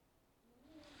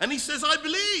 And he says, I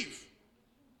believe,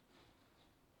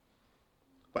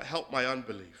 but help my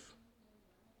unbelief.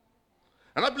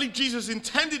 And I believe Jesus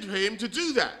intended for him to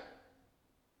do that.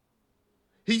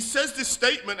 He says this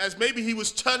statement as maybe he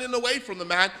was turning away from the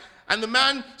man, and the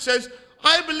man says,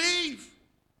 I believe,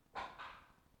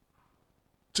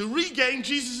 to regain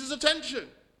Jesus' attention.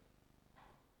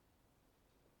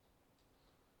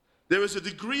 There is a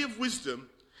degree of wisdom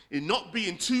in not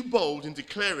being too bold in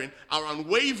declaring our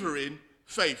unwavering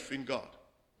faith in God.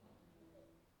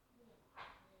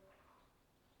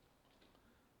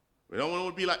 We don't want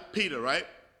to be like Peter, right?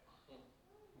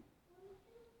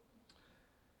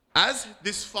 As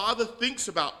this father thinks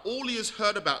about all he has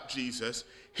heard about Jesus,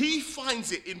 he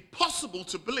finds it impossible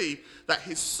to believe that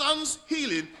his son's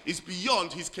healing is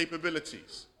beyond his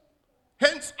capabilities.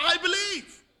 Hence, I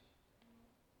believe.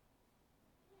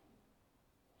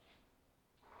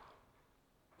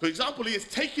 For example, he's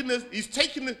taken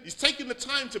the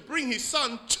time to bring his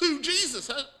son to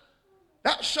Jesus.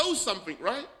 That shows something,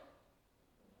 right?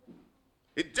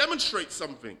 It demonstrates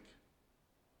something.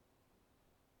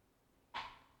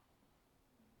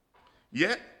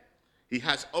 Yet, he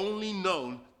has only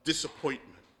known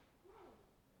disappointment.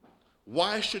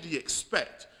 Why should he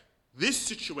expect this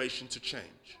situation to change?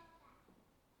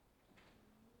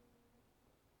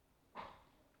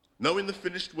 Knowing the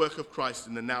finished work of Christ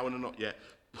in the now and the not yet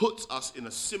puts us in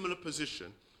a similar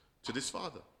position to this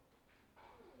father.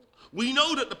 We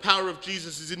know that the power of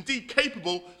Jesus is indeed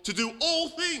capable to do all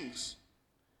things,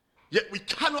 yet we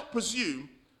cannot presume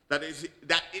that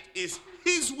it is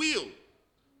his will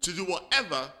to do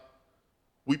whatever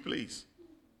we please.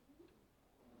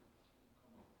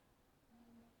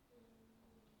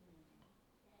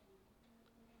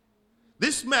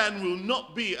 This man will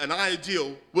not be an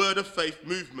ideal word of faith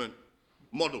movement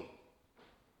model.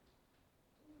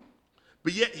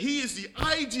 But yet he is the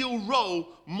ideal role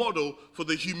model for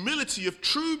the humility of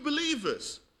true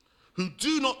believers who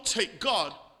do not take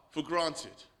God for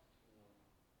granted.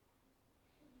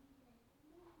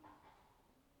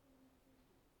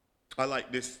 I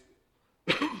like this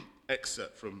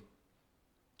excerpt from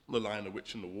The Lion, the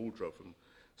Witch, and the Wardrobe from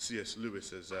C.S.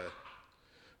 Lewis as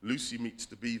Lucy meets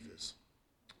the beavers.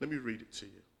 Let me read it to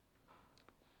you.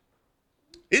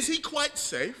 Is he quite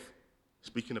safe?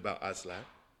 Speaking about Aslan.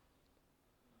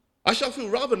 I shall feel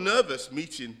rather nervous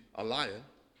meeting a lion.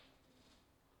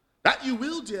 That you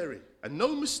will, dearie, and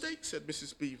no mistake, said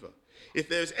Mrs. Beaver. If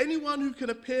there is anyone who can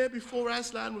appear before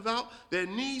Aslan without their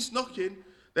knees knocking,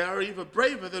 they are either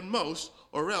braver than most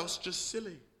or else just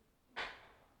silly.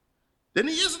 Then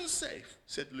he isn't safe,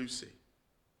 said Lucy.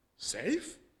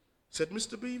 Safe? Said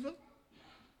Mr. Beaver.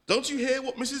 Don't you hear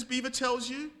what Mrs. Beaver tells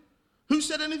you? Who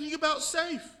said anything about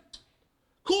safe?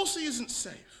 Of course he isn't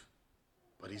safe,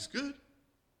 but he's good.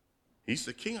 He's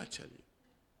the king, I tell you.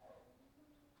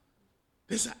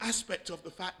 There's an aspect of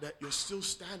the fact that you're still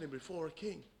standing before a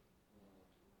king.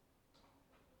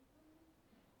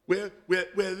 We're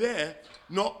there,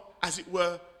 not, as it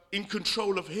were, in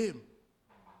control of him.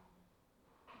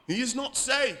 He is not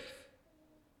safe.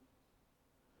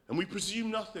 And we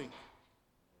presume nothing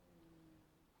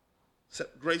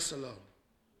except grace alone.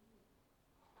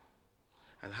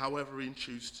 And however he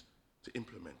chooses to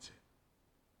implement it.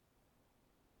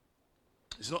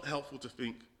 It's not helpful to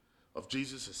think of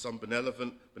Jesus as some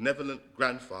benevolent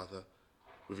grandfather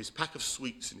with his pack of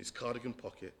sweets in his cardigan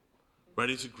pocket,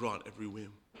 ready to grant every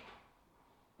whim.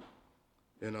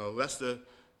 You know, that's the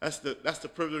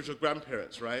privilege of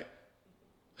grandparents, right?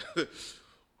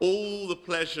 All the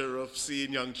pleasure of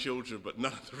seeing young children, but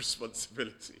none of the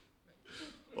responsibility.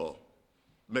 Or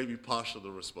maybe partial of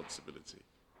the responsibility.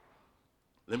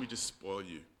 Let me just spoil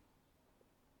you.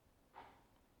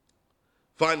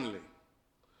 Finally,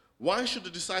 why couldn't the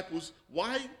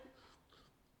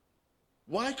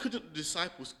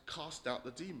disciples cast out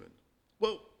the demon?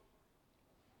 Well,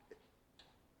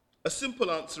 a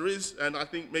simple answer is, and I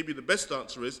think maybe the best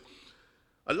answer is,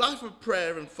 a life of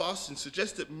prayer and fasting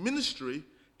suggests that ministry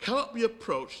cannot be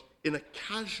approached in a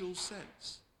casual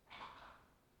sense.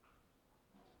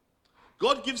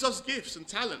 God gives us gifts and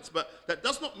talents, but that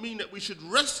does not mean that we should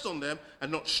rest on them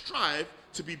and not strive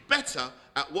to be better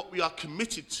at what we are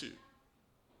committed to.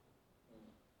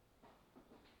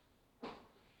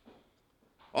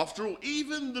 After all,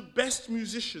 even the best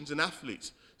musicians and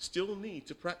athletes still need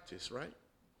to practice, right?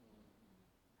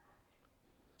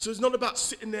 So it's not about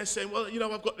sitting there saying, well, you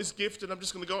know, I've got this gift and I'm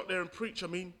just going to go out there and preach. I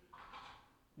mean,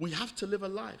 we have to live a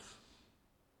life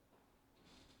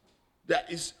that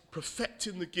is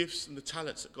perfecting the gifts and the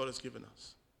talents that God has given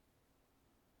us.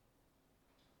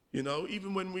 You know,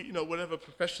 even when we, you know, whatever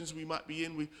professions we might be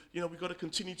in, we've got to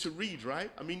continue to read,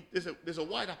 right? I mean, there's a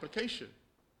wide application.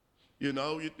 You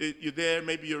know, you're there,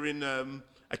 maybe you're in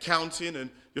accounting and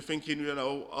you're thinking, you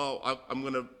know, I'm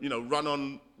going to, you know, run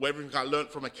on everything I learned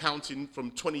from accounting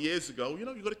from 20 years ago. You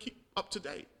know, you've got to keep up to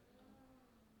date.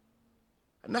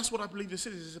 And that's what I believe this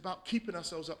is. It's about keeping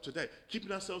ourselves up to date,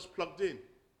 keeping ourselves plugged in.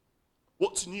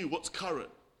 What's new? What's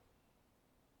current?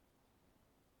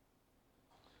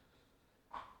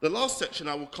 The last section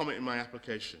I will comment in my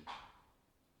application.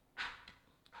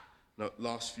 No,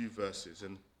 last few verses.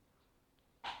 And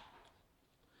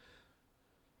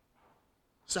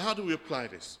so how do we apply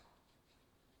this?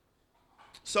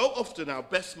 So often our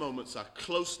best moments are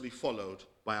closely followed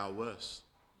by our worst.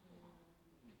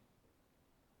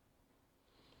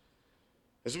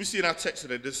 As we see in our text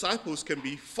today, the disciples can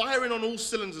be firing on all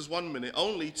cylinders one minute,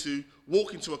 only to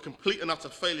walk into a complete and utter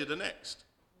failure the next.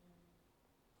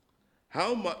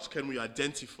 How much can we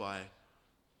identify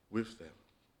with them?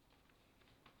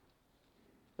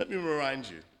 Let me remind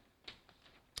you.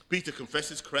 Peter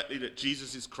confesses correctly that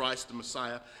Jesus is Christ the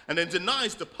Messiah, and then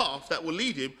denies the path that will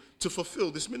lead him to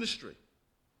fulfill this ministry.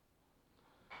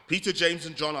 Peter, James,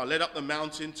 and John are led up the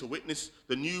mountain to witness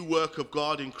the new work of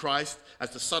God in Christ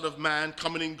as the Son of Man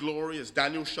coming in glory, as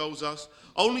Daniel shows us,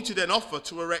 only to then offer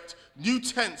to erect new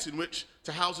tents in which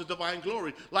to house the divine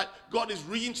glory, like God is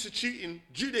reinstituting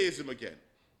Judaism again.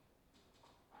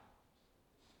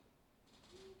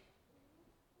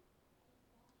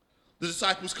 The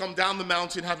disciples come down the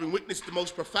mountain having witnessed the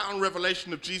most profound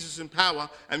revelation of Jesus in power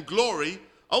and glory,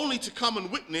 only to come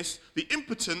and witness the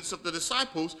impotence of the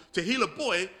disciples to heal a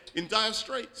boy in dire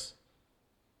straits.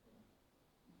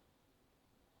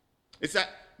 It's that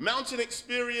mountain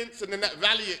experience and then that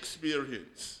valley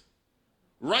experience,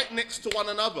 right next to one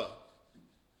another.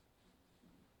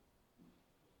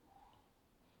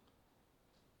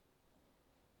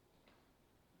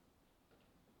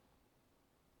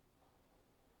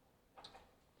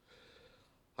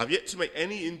 I've yet to make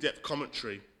any in-depth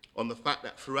commentary on the fact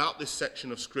that throughout this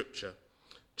section of Scripture,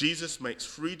 Jesus makes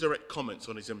 3 direct comments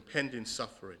on his impending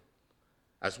suffering,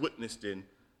 as witnessed in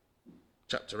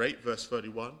chapter 8, verse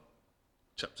 31,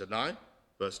 chapter 9,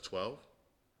 verse 12,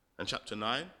 and chapter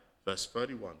 9, verse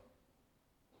 31.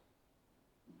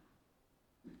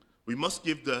 We must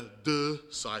give the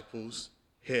disciples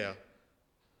here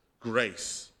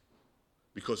grace,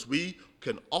 because we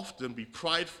can often be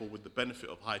prideful with the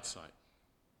benefit of hindsight.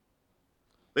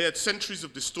 They had centuries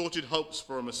of distorted hopes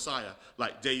for a Messiah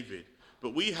like David,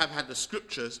 but we have had the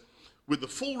scriptures with the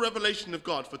full revelation of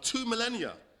God for 2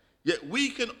 millennia. Yet we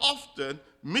can often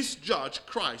misjudge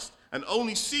Christ and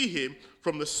only see him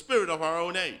from the spirit of our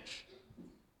own age.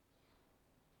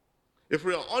 If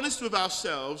we are honest with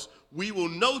ourselves, we will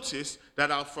notice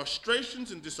that our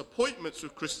frustrations and disappointments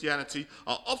with Christianity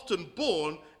are often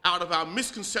born out of our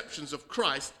misconceptions of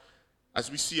Christ, as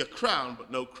we see a crown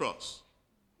but no cross.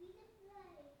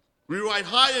 We ride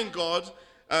high in God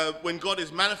when God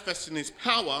is manifesting his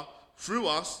power through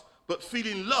us, but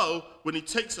feeling low when he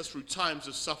takes us through times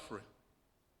of suffering.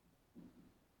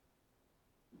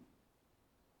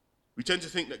 We tend to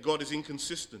think that God is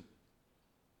inconsistent,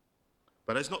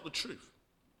 but that's not the truth.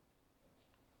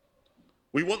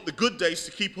 We want the good days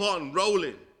to keep on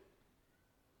rolling,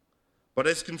 but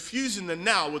it's confusing the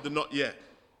now with the not yet.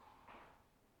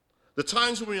 The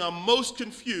times when we are most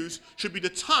confused should be the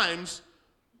times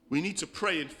we need to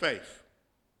pray in faith.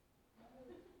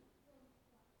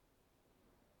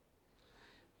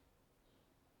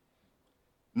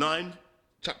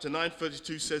 Chapter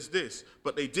 9:32 says this,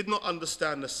 but they did not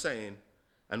understand the saying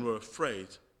and were afraid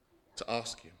to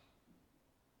ask him.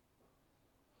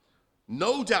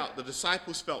 No doubt the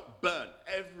disciples felt burnt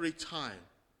every time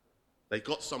they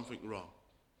got something wrong.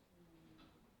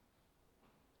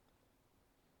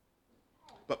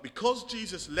 But because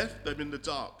Jesus left them in the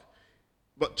dark,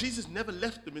 but Jesus never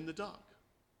left them in the dark.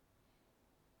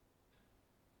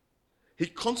 He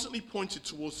constantly pointed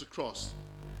towards the cross,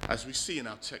 as we see in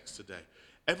our text today.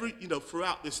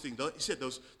 Throughout this thing, he said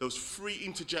those 3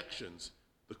 interjections,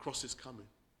 the cross is coming.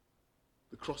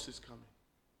 The cross is coming.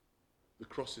 The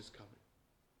cross is coming.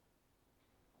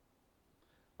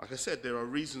 Like I said, there are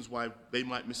reasons why they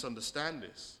might misunderstand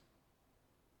this.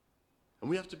 And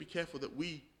we have to be careful that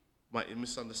we might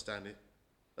misunderstand it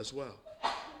as well.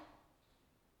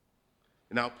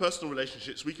 In our personal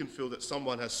relationships, we can feel that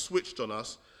someone has switched on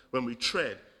us when we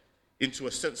tread into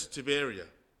a sensitive area.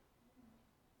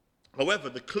 However,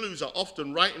 the clues are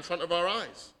often right in front of our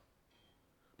eyes,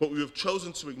 but we have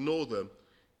chosen to ignore them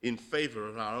in favor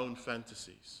of our own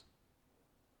fantasies.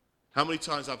 How many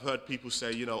times I've heard people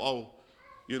say,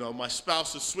 my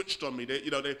spouse has switched on me.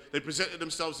 They presented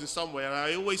themselves in some way, and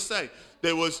I always say,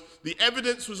 the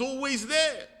evidence was always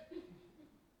there.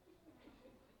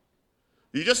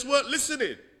 You just weren't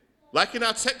listening. Like in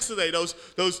our text today, those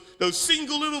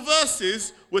single little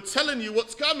verses were telling you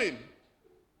what's coming.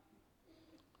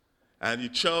 And you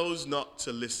chose not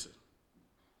to listen.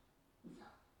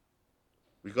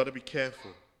 We've got to be careful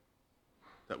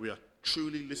that we are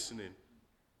truly listening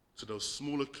to those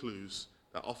smaller clues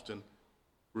that often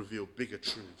reveal bigger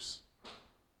truths.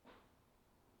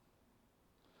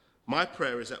 My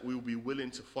prayer is that we will be willing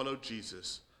to follow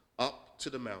Jesus up to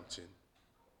the mountain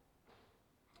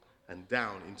and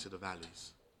down into the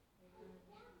valleys.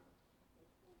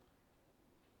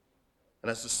 And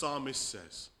as the psalmist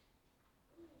says,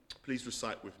 please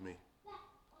recite with me.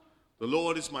 The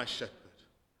Lord is my shepherd.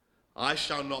 I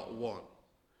shall not want.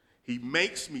 He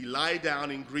makes me lie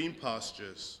down in green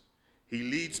pastures. He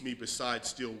leads me beside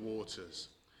still waters.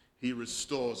 He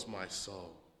restores my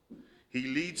soul. He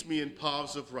leads me in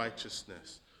paths of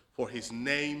righteousness for his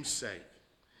name's sake.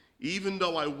 Even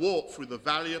though I walk through the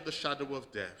valley of the shadow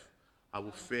of death, I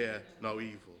will fear no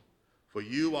evil. For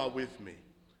you are with me.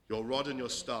 Your rod and your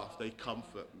staff, they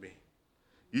comfort me.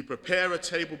 You prepare a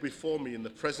table before me in the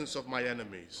presence of my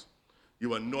enemies.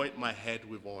 You anoint my head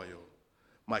with oil.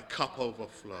 My cup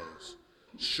overflows.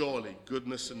 Surely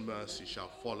goodness and mercy shall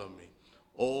follow me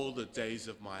all the days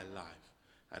of my life,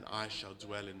 and I shall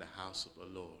dwell in the house of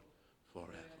the Lord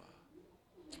forever.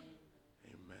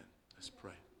 Amen. Let's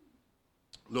pray.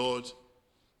 Lord,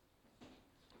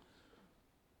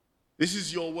 this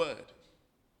is your word.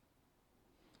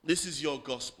 This is your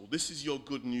gospel. This is your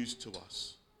good news to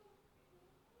us.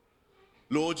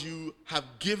 Lord, you have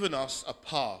given us a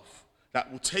path that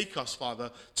will take us,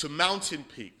 Father, to mountain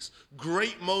peaks,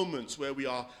 great moments where we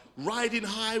are riding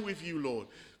high with you, Lord,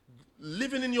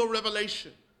 living in your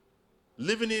revelation,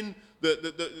 living in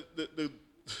the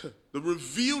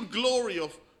revealed glory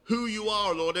of who you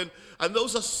are, Lord. And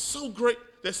those are so great.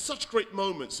 They're such great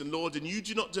moments, and Lord, and you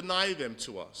do not deny them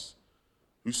to us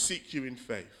who seek you in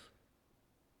faith.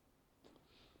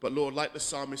 But Lord, like the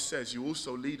psalmist says, you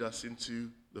also lead us into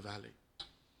the valley.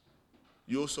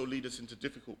 You also lead us into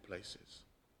difficult places.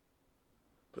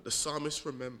 But the psalmist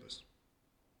remembers,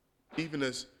 even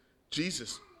as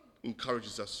Jesus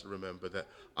encourages us to remember, that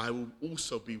I will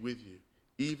also be with you,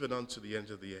 even unto the end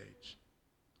of the age.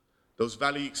 Those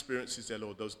valley experiences, dear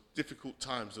Lord, those difficult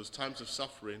times, those times of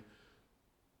suffering,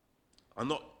 are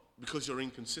not because you're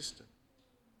inconsistent.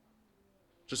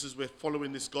 Just as we're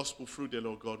following this gospel through, dear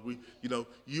Lord God,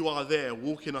 you are there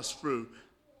walking us through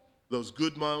those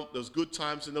good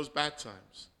times and those bad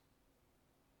times.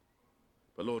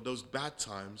 But Lord, those bad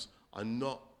times are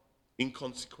not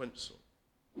inconsequential.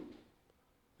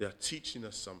 They are teaching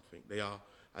us something. They are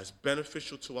as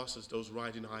beneficial to us as those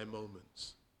riding high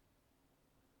moments.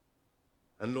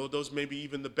 And Lord, those may be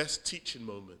even the best teaching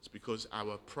moments because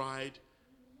our pride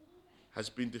has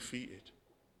been defeated.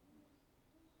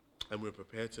 And we're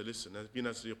prepared to listen. Even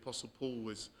as the Apostle Paul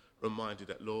was reminded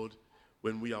that, Lord,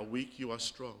 when we are weak, you are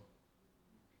strong.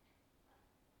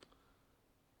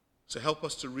 So help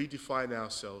us to redefine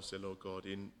ourselves, dear Lord God,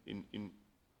 in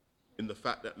the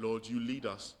fact that, Lord, you lead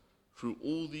us through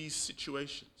all these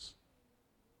situations.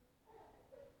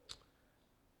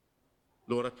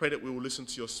 Lord, I pray that we will listen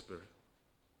to your Spirit.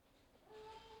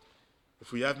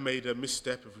 If we have made a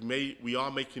misstep, if we are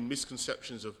making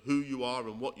misconceptions of who you are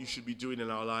and what you should be doing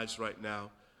in our lives right now,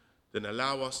 then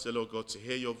allow us, dear Lord God, to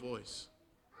hear your voice,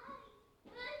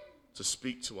 to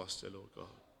speak to us, dear Lord God.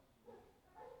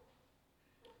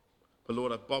 But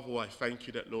Lord, above all, I thank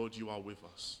you that, Lord, you are with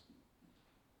us.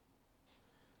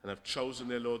 And I've chosen,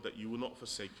 dear Lord, that you will not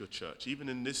forsake your church, even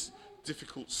in this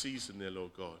difficult season, dear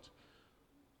Lord God.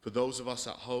 For those of us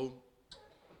at home,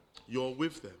 you're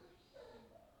with them.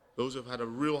 Those who have had a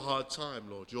real hard time,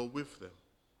 Lord, you're with them.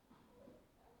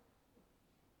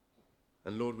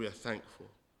 And Lord, we are thankful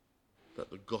that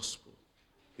the gospel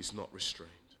is not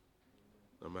restrained,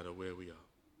 no matter where we are.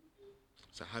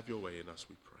 So have your way in us,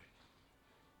 we pray.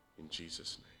 In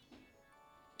Jesus' name,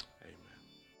 amen.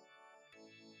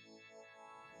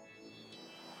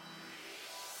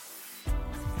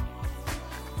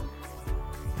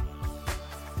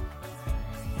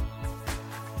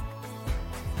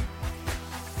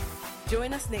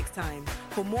 Join us next time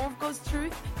for more of God's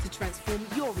truth to transform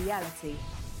your reality.